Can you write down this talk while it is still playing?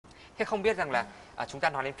Thế không biết rằng là chúng ta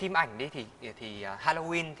nói đến phim ảnh đi thì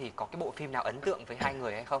Halloween thì có cái bộ phim nào ấn tượng với hai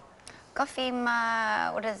người hay không? Có phim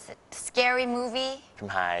what is it? Scary movie. Phim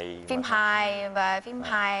hài. Phim hài và phim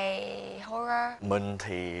hài horror. Mình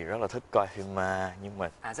thì rất là thích coi phim ma, nhưng mà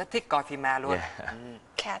Rất thích coi phim ma luôn.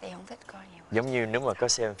 Kha thì không thích coi nhiều. giống như nếu mà có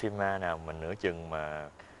xem phim ma nào mà nửa chừng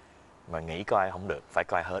mà nghĩ coi không được, phải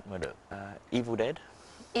coi hết mới được. Evil Dead.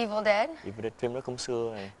 Evil Dead. Evil Dead, phim đó cũng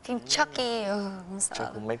xưa rồi. Phim Chucky, không sợ.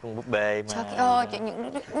 Chucky, mấy con búp bê mà. Chucky,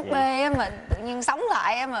 những búp bê mà tự nhiên sống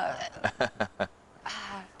lại á mà.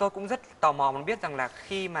 Tôi cũng rất tò mò muốn biết rằng là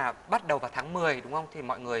khi mà bắt đầu vào tháng 10 đúng không, thì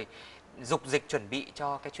mọi người dục dịch chuẩn bị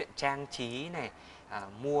cho cái chuyện trang trí này,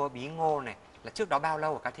 mua bí ngô này, là trước đó bao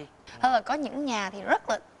lâu hả Ca Thi? Có những nhà thì rất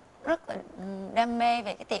là đam mê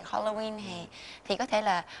về cái tiệc Halloween hè, thì có thể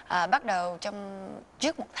là bắt đầu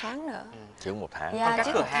trước 1 tháng nữa. Trước 1 tháng. Còn các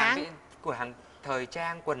cửa hàng thời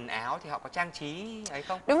trang quần áo thì họ có trang trí ấy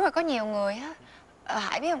không? Đúng rồi, có nhiều người á,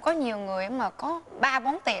 Hải biết không, có nhiều người mà có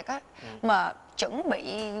 3-4 tiệc á, mà chuẩn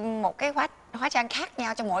bị một cái hóa trang khác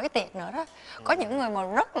nhau cho mỗi cái tiệc nữa đó. Có những người mà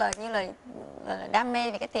rất là như là đam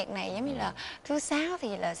mê về cái tiệc này, giống như là thứ 6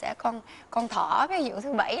 thì là sẽ con thỏ, ví dụ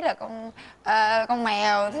thứ 7 là con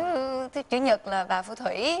mèo, thứ chủ nhật là bà phù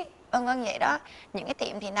thủy, vân vân vậy đó. Những cái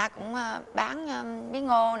tiệm thì ta cũng bán bí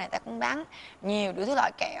ngô này, ta cũng bán nhiều đủ thứ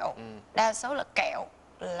loại kẹo, đa số là kẹo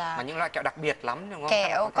mà những loại kẹo đặc biệt lắm đúng không?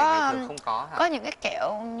 Kẹo không có hả? Có những cái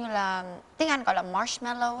kẹo như là tiếng Anh gọi là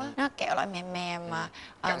marshmallow á, nó kẹo loại mềm mềm mà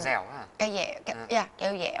kẹo dẻo hả?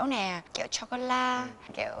 Kẹo dẻo nè, kẹo chocolate,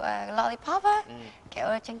 kẹo lollipop á,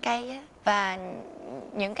 kẹo trên cây á, và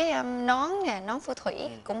những cái nón nè, nón phù thủy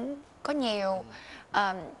cũng có nhiều.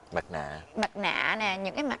 Mặt nạ nè,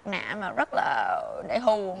 những cái mặt nạ mà rất là để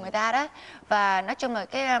hù người ta đó. Và nói chung là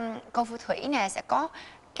cái con phù thủy nè sẽ có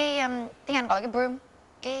cái tiếng Anh gọi là cái broom,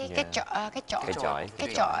 cái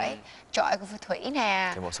chổi của phù thủy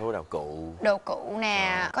nè, một số đồ cụ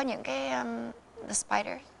nè, có những cái the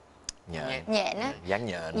spider, nhện á, dán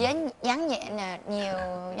nhện nè, nhiều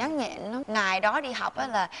dán nhện lắm. Ngày đó đi học á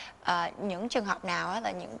là những trường học nào á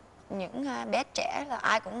là những bé trẻ là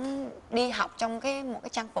ai cũng đi học trong một cái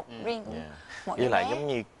trang phục riêng của mỗi đứa bé. Với lại giống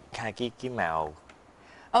như hai cái màu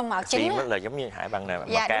màu chính là giống như Hải bằng này,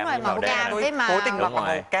 màu cam với màu đen. Tôi cố tình mặc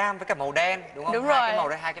màu cam với cả màu đen đúng không? Đúng rồi. Hai cái màu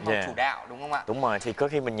đây, hai cái màu chủ đạo đúng không ạ? Đúng rồi, thì có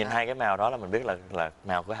khi mình nhìn hai cái màu đó là mình biết là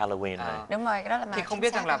màu của Halloween này. Đúng rồi, cái đó là màu. Thì không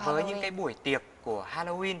biết rằng là với những cái buổi tiệc của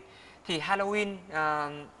Halloween thì Halloween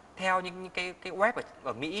theo những cái web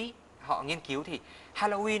ở Mỹ họ nghiên cứu thì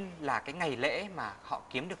Halloween là cái ngày lễ mà họ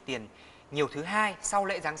kiếm được tiền nhiều thứ hai sau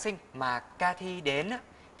lễ Giáng sinh. Mà Ca Thi đến á,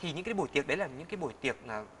 thì những cái buổi tiệc đấy là những cái buổi tiệc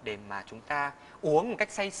để mà chúng ta uống một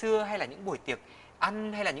cách say sưa, hay là những buổi tiệc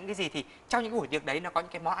ăn, hay là những cái gì, thì trong những buổi tiệc đấy nó có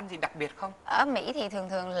những cái món ăn gì đặc biệt không? Ở Mỹ thì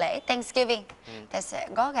thường lễ Thanksgiving thì sẽ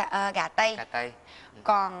có gà tây.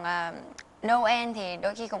 Còn Noel thì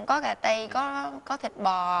đôi khi cũng có gà tây, có thịt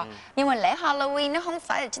bò. Nhưng mà lễ Halloween nó không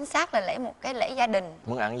phải là chính xác là một cái lễ gia đình.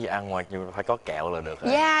 Muốn ăn gì ăn, ngoài nhưng phải có kẹo là được.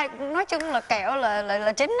 Nói chung là kẹo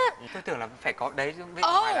là chính á. Tôi tưởng là phải có đấy,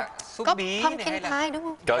 ngoài là súp bí này, hay là pie đúng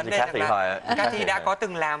không? Có gì khác thì thôi. Ca Thi đã có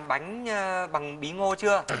từng làm bánh bằng bí ngô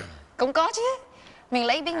chưa? Cũng có chứ. Mình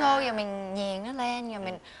lấy bí ngô rồi mình nghiền nó lên, rồi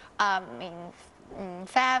mình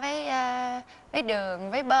pha với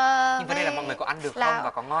đường, với bơ. Nhưng vấn đề là mọi người có ăn được không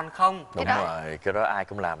và có ngon không? Đúng rồi, cái đó ai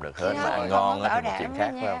cũng làm được hết, mà ăn ngon thì một chuyện khác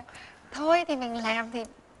phải không? Thôi thì mình làm thì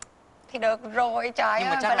được rồi, trời ơi. Nhưng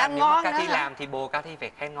mà chắc là nếu mà Ca Thi làm thì bồ Ca Thi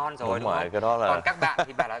phải khen ngon rồi đúng không? Cái đó là... Còn các bạn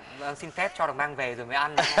thì bảo là xin phép cho được mang về rồi mới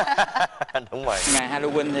ăn. Đúng rồi. Ngày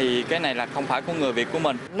Halloween thì cái này là không phải của người Việt của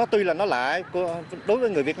mình. Nó tuy là nó lạ đối với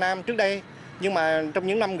người Việt Nam trước đây, nhưng mà trong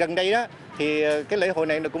những năm gần đây đó thì cái lễ hội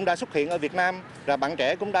này cũng đã xuất hiện ở Việt Nam, và bạn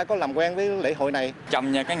trẻ cũng đã có làm quen với lễ hội này.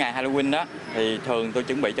 Trong cái ngày Halloween đó thì thường tôi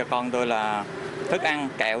chuẩn bị cho con tôi là thức ăn,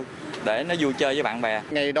 kẹo để nó vui chơi với bạn bè.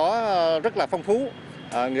 Ngày đó rất là phong phú,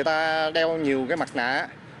 người ta đeo nhiều cái mặt nạ,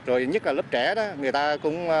 rồi nhất là lớp trẻ đó, người ta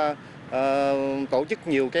cũng tổ chức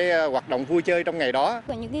nhiều cái hoạt động vui chơi trong ngày đó.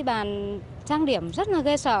 Có những cái bàn trang điểm rất là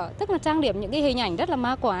ghê sợ, tức là trang điểm những cái hình ảnh rất là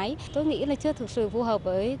ma quái. Tôi nghĩ là chưa thực sự phù hợp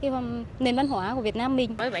với cái nền văn hóa của Việt Nam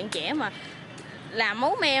mình. Với bạn trẻ mà làm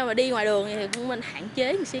máu me mà đi ngoài đường thì cũng nên hạn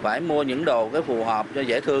chế một xíu. Phải mua những đồ cái phù hợp cho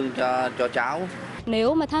dễ thương cho cháu.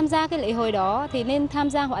 Nếu mà tham gia cái lễ hội đó thì nên tham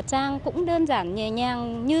gia hóa trang cũng đơn giản nhẹ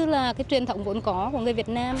nhàng như là cái truyền thống vốn có của người Việt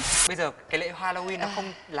Nam. Bây giờ cái lễ Halloween nó không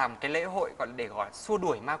làm cái lễ hội gọi để gọi xua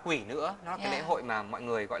đuổi ma quỷ nữa, nó là cái lễ hội mà mọi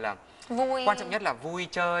người gọi là vui. Quan trọng nhất là vui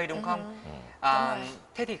chơi đúng không? rồi.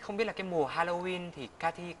 Thế thì không biết là cái mùa Halloween thì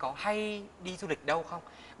Cathy có hay đi du lịch đâu không?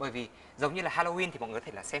 Bởi vì giống như là Halloween thì mọi người có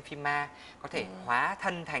thể là xem phim ma, có thể hóa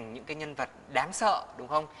thân thành những cái nhân vật đáng sợ, đúng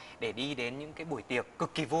không? Để đi đến những cái buổi tiệc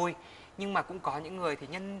cực kỳ vui. Nhưng mà cũng có những người thì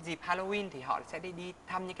nhân dịp Halloween thì họ sẽ đi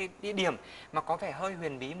thăm những cái địa điểm mà có vẻ hơi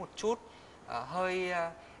huyền bí một chút, hơi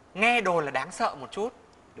nghe đồn là đáng sợ một chút,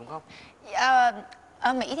 đúng không?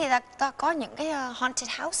 Ở Mỹ thì ta có những cái haunted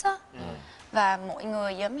house á, và mọi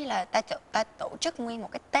người giống như là ta tổ chức nguyên một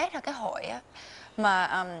cái Tết hay cái hội á,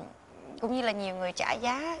 mà cũng như là nhiều người trả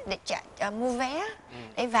giá để mua vé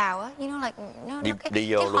để vào á, like nó đi vô cái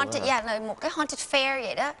luôn haunted, á. là một cái haunted fair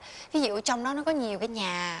vậy đó. Ví dụ trong đó nó có nhiều cái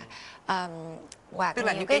nhà hoặc Tức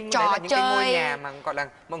là nhiều những cái trò những cái ngôi chơi, nhà mà gọi là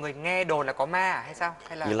mọi người nghe đồn là có ma hay sao?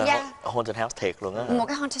 Hay là Vậy là haunted house thiệt luôn á. một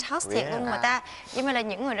cái haunted house thiệt luôn, mà ta giống như là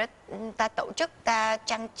những người đó ta tổ chức, ta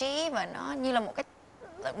trang trí và nó như là một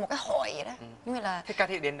cái hội vậy đó. Giống như là Thế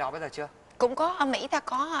Cathy đến đó bây giờ chưa? cũng có ở Mỹ ta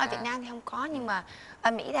có, ở Việt Nam thì không có, nhưng mà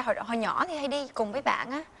ở Mỹ ta hồi nhỏ thì hay đi cùng với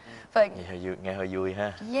bạn á. Và Nghe hơi vui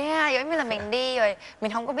ha. giống như là mình đi rồi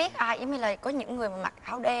mình không có biết ai, giống như là có những người mà mặc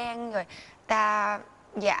áo đen rồi ta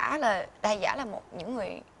giả là những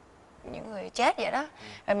người chết vậy đó,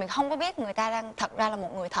 rồi mình không có biết người ta đang thật ra là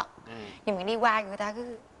một người thật, nhưng mình đi qua người ta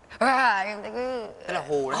cứ Tức là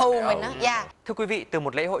hù mình đó. Thưa quý vị, từ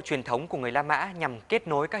một lễ hội truyền thống của người La Mã nhằm kết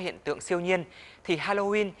nối các hiện tượng siêu nhiên, thì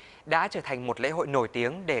Halloween đã trở thành một lễ hội nổi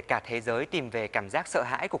tiếng để cả thế giới tìm về cảm giác sợ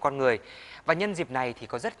hãi của con người. Và nhân dịp này thì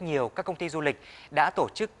có rất nhiều các công ty du lịch đã tổ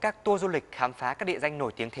chức các tour du lịch khám phá các địa danh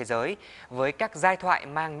nổi tiếng thế giới với các giai thoại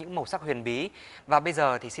mang những màu sắc huyền bí. Và bây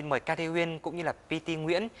giờ thì xin mời Cathy Uyên cũng như là PT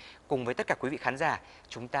Nguyễn cùng với tất cả quý vị khán giả,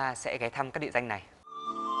 chúng ta sẽ ghé thăm các địa danh này.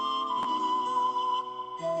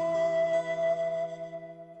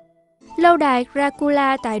 Lâu đài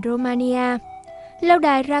Dracula tại Romania. Lâu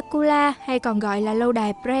đài Dracula hay còn gọi là lâu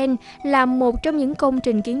đài Bren là một trong những công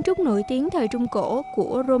trình kiến trúc nổi tiếng thời Trung Cổ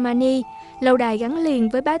của Romania. Lâu đài gắn liền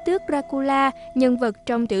với bá tước Dracula, nhân vật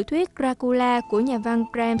trong tiểu thuyết Dracula của nhà văn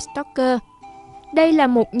Bram Stoker. Đây là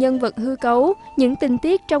một nhân vật hư cấu, những tình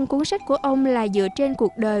tiết trong cuốn sách của ông là dựa trên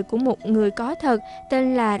cuộc đời của một người có thật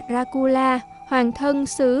tên là Dracula, hoàng thân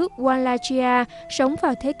xứ Wallachia, sống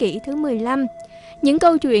vào thế kỷ thứ 15. Những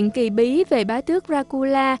câu chuyện kỳ bí về bá tước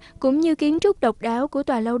Dracula cũng như kiến trúc độc đáo của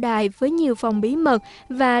tòa lâu đài với nhiều phòng bí mật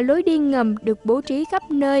và lối đi ngầm được bố trí khắp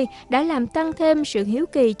nơi đã làm tăng thêm sự hiếu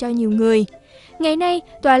kỳ cho nhiều người. Ngày nay,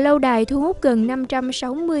 tòa lâu đài thu hút gần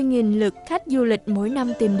 560.000 lượt khách du lịch mỗi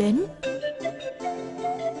năm tìm đến.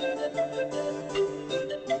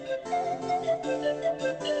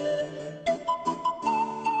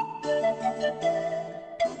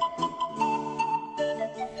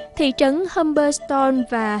 Thị trấn Humberstone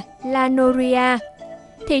và La Noria.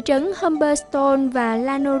 Thị trấn Humberstone và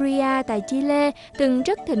La Noria tại Chile từng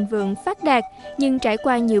rất thịnh vượng phát đạt, nhưng trải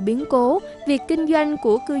qua nhiều biến cố, việc kinh doanh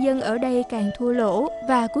của cư dân ở đây càng thua lỗ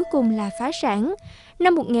và cuối cùng là phá sản.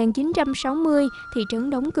 Năm 1960, thị trấn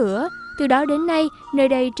đóng cửa. Từ đó đến nay, nơi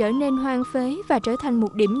đây trở nên hoang phế và trở thành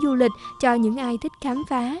một điểm du lịch cho những ai thích khám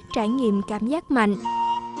phá, trải nghiệm cảm giác mạnh.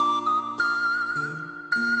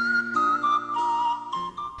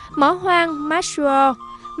 Mỏ hoang Matsuo.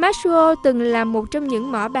 Matsuo từng là một trong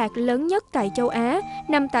những mỏ bạc lớn nhất tại châu Á,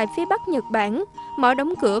 nằm tại phía bắc Nhật Bản. Mỏ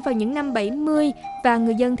đóng cửa vào những năm 70 và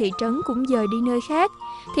người dân thị trấn cũng dời đi nơi khác.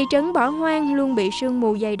 Thị trấn bỏ hoang luôn bị sương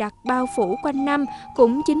mù dày đặc bao phủ quanh năm,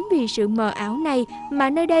 cũng chính vì sự mờ ảo này mà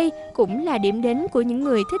nơi đây cũng là điểm đến của những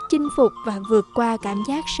người thích chinh phục và vượt qua cảm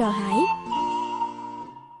giác sợ hãi.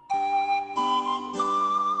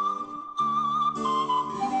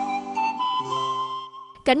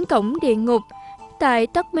 Cánh cổng địa ngục. Tại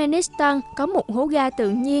Turkmenistan có một hố ga tự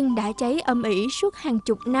nhiên đã cháy âm ỉ suốt hàng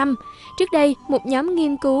chục năm. Trước đây, một nhóm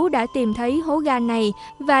nghiên cứu đã tìm thấy hố ga này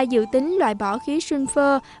và dự tính loại bỏ khí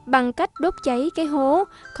sulfur bằng cách đốt cháy cái hố.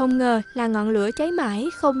 Không ngờ là ngọn lửa cháy mãi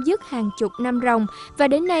không dứt hàng chục năm ròng, và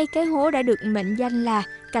đến nay cái hố đã được mệnh danh là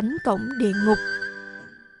cánh cổng địa ngục.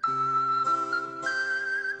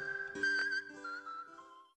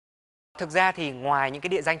 Thực ra thì ngoài những cái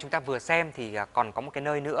địa danh chúng ta vừa xem thì còn có một cái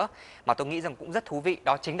nơi nữa mà tôi nghĩ rằng cũng rất thú vị,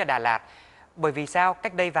 đó chính là Đà Lạt. Bởi vì sao?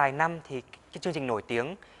 Cách đây vài năm thì cái chương trình nổi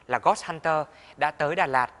tiếng là Ghost Hunter đã tới Đà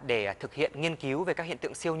Lạt để thực hiện nghiên cứu về các hiện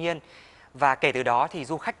tượng siêu nhiên. Và kể từ đó thì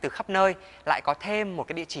du khách từ khắp nơi lại có thêm một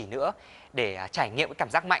cái địa chỉ nữa để trải nghiệm cái cảm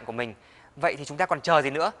giác mạnh của mình. Vậy thì chúng ta còn chờ gì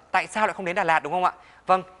nữa? Tại sao lại không đến Đà Lạt, đúng không ạ?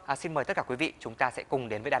 Vâng, xin mời tất cả quý vị chúng ta sẽ cùng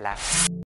đến với Đà Lạt.